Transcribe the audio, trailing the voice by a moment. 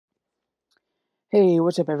Hey,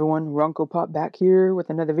 what's up everyone? Ronco Pop back here with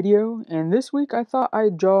another video, and this week I thought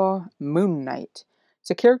I'd draw Moon Knight. It's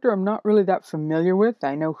a character I'm not really that familiar with.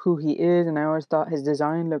 I know who he is, and I always thought his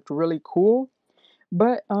design looked really cool.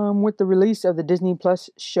 But with the release of the Disney Plus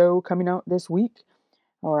show coming out this week,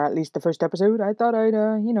 or at least the first episode, I thought I'd,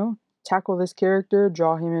 tackle this character,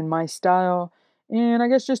 draw him in my style, and I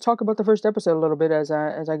guess just talk about the first episode a little bit as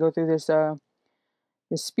I go through this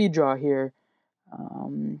speed draw here.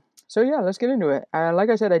 So yeah, let's get into it. Like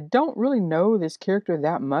I said, I don't really know this character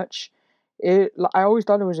that much. I always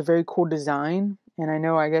thought it was a very cool design, and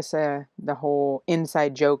I guess the whole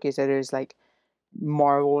inside joke is that it's like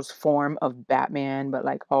Marvel's form of Batman, but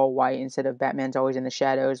like all white instead of Batman's always in the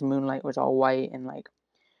shadows. Moonlight was all white and like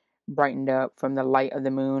brightened up from the light of the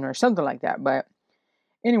moon or something like that. But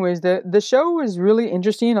anyways, the show was really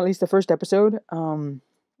interesting. At least the first episode.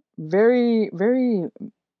 Very very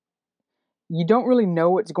you don't really know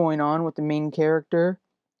what's going on with the main character,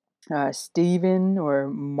 Steven or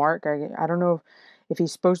Mark. I don't know if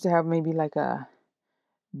he's supposed to have maybe like a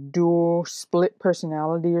dual split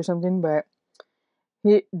personality or something, but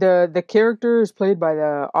the character is played by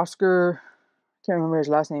the Oscar. Can't remember his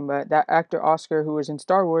last name, but that actor Oscar who was in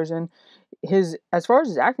Star Wars, and his as far as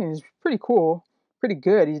his acting is pretty cool, pretty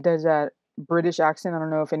good. He does that British accent. I don't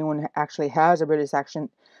know if anyone actually has a British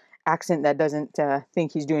accent that doesn't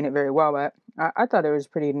think he's doing it very well, but I thought it was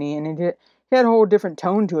pretty neat, and he had a whole different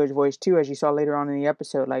tone to his voice too, as you saw later on in the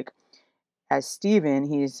episode. Like as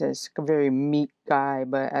Steven, he's this very meek guy,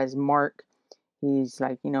 but as Mark, he's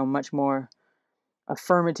like much more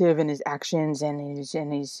affirmative in his actions and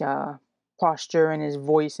his posture and his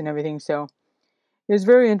voice and everything. So it was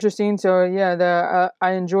very interesting. So yeah, the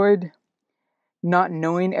I enjoyed not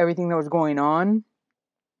knowing everything that was going on.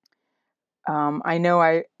 I know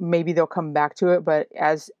I maybe they'll come back to it, but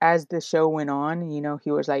as the show went on,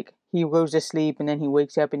 he was like he goes to sleep and then he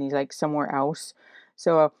wakes up and he's like somewhere else.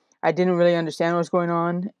 So I didn't really understand what was going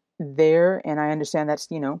on there, and I understand that's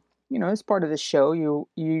it's part of the show.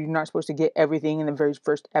 You're not supposed to get everything in the very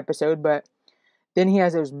first episode, but then he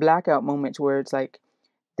has those blackout moments where it's like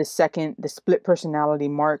the split personality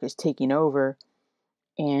Mark is taking over,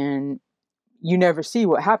 and you never see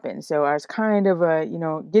what happens. So I was kind of,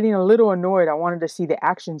 getting a little annoyed. I wanted to see the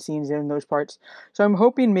action scenes in those parts. So I'm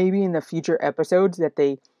hoping maybe in the future episodes that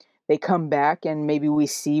they come back and maybe we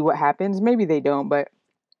see what happens. Maybe they don't, but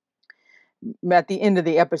at the end of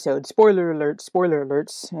the episode, spoiler alerts,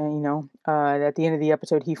 at the end of the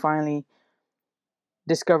episode, he finally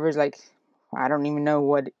discovers like I don't even know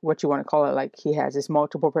what you want to call it. Like he has this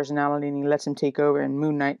multiple personality and he lets him take over, and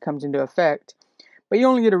Moon Knight comes into effect. But you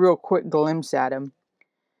only get a real quick glimpse at him.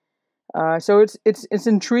 So it's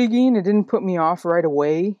intriguing. It didn't put me off right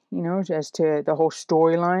away, as to the whole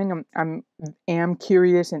storyline. Am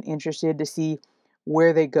curious and interested to see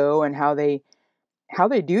where they go and how they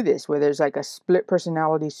do this. Where there's like a split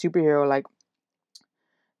personality superhero, like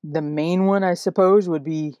the main one, I suppose, would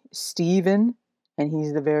be Steven, and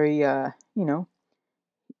he's the very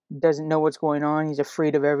doesn't know what's going on. He's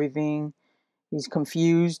afraid of everything. He's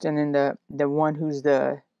confused, and then the one who's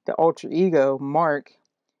the alter ego, Mark,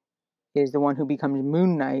 is the one who becomes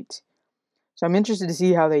Moon Knight. So I'm interested to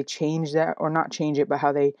see how they change that, or not change it, but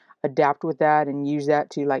how they adapt with that and use that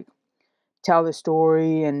to like tell the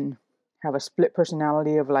story and have a split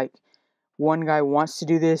personality of like one guy wants to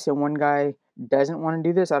do this and one guy doesn't want to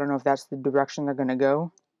do this. I don't know if that's the direction they're going to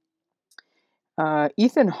go.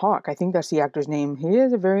 Ethan Hawke, I think that's the actor's name. He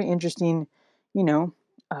is a very interesting,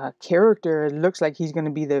 character. It looks like he's going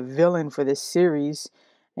to be the villain for this series,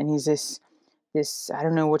 and he's this I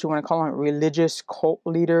don't know what you want to call him, religious cult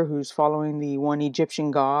leader who's following the one Egyptian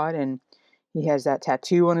god, and he has that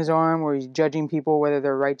tattoo on his arm where he's judging people whether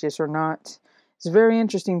they're righteous or not. It's a very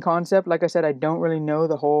interesting concept. Like I said, I don't really know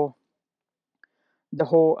the whole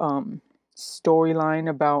storyline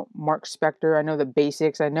about Mark Spector. I know the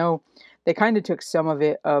basics. I know they kind of took some of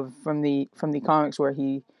it from the comics where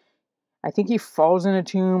I think he falls in a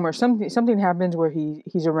tomb or something happens where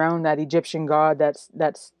he's around that Egyptian god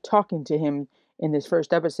that's talking to him in this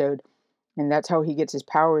first episode, and that's how he gets his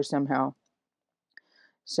powers somehow.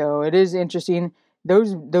 So it is interesting.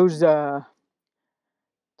 Those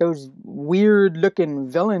weird looking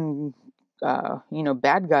villain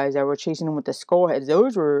bad guys that were chasing him with the skull heads,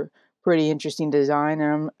 those were pretty interesting design,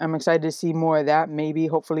 and I'm excited to see more of that. Maybe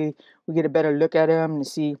hopefully we get a better look at him to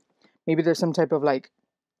see maybe there's some type of like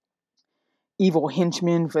evil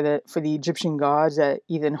henchman for the Egyptian gods that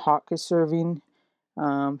Ethan Hawke is serving.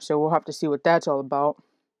 So we'll have to see what that's all about.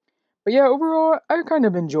 But yeah, overall, I kind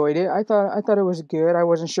of enjoyed it. I thought it was good. I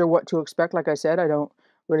wasn't sure what to expect. Like I said, I don't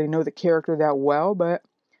really know the character that well, but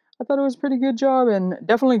I thought it was a pretty good job and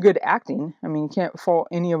definitely good acting. I mean, you can't fault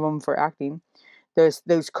any of them for acting.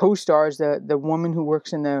 Those co-stars, the woman who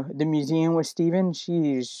works in the museum with Steven,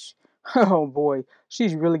 she's oh boy,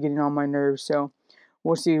 she's really getting on my nerves. So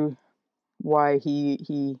we'll see why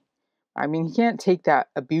he I mean, he can't take that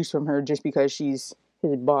abuse from her just because she's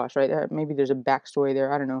his boss, right? Maybe there's a backstory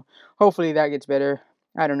there. I don't know. Hopefully that gets better.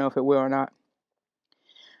 I don't know if it will or not.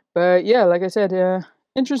 But yeah, like I said,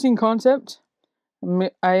 interesting concept.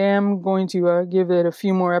 I am going to give it a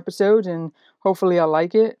few more episodes and hopefully I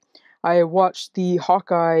like it. I watched the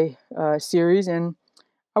Hawkeye series and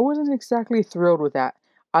I wasn't exactly thrilled with that.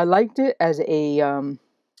 I liked it as a,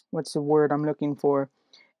 what's the word I'm looking for?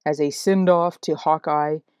 As a send off to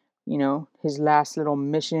Hawkeye, you know, his last little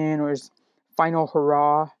mission or his final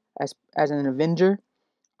hurrah as an Avenger.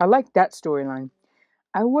 I liked that storyline.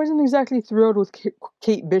 I wasn't exactly thrilled with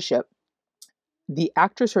Kate Bishop. The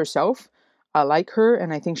actress herself, I like her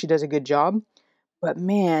and I think she does a good job. But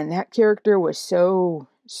man, that character was so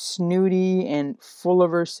snooty and full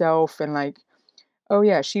of herself and like, oh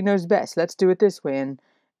yeah, she knows best. Let's do it this way. And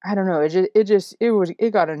I don't know,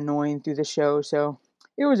 it got annoying through the show, so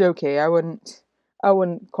it was okay. I wouldn't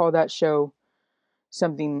call that show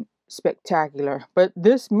something spectacular. But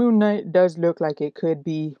this Moon Knight does look like it could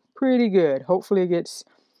be pretty good. Hopefully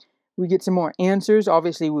we get some more answers.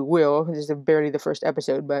 Obviously we will. This is barely the first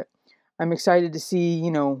episode, but I'm excited to see,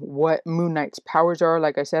 you know, what Moon Knight's powers are.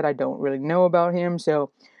 Like I said, I don't really know about him,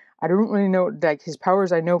 so I don't really know, like, his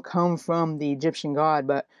powers I know come from the Egyptian god,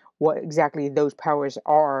 but what exactly those powers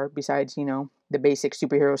are besides, you know, the basic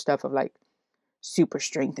superhero stuff of like super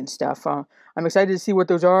strength and stuff. I'm excited to see what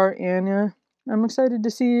those are, and I'm excited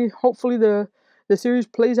to see, hopefully the series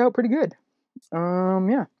plays out pretty good.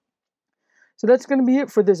 Yeah. So that's going to be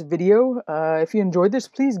it for this video. If you enjoyed this,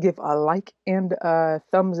 please give a like and a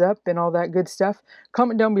thumbs up and all that good stuff.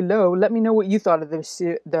 Comment down below. Let me know what you thought of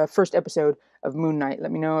the first episode of Moon Knight.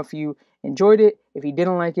 Let me know if you enjoyed it, if you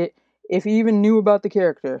didn't like it, if you even knew about the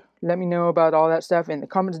character. Let me know about all that stuff in the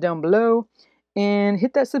comments down below. And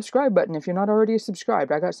hit that subscribe button if you're not already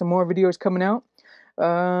subscribed. I got some more videos coming out.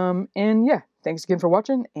 And yeah, thanks again for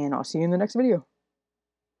watching, and I'll see you in the next video.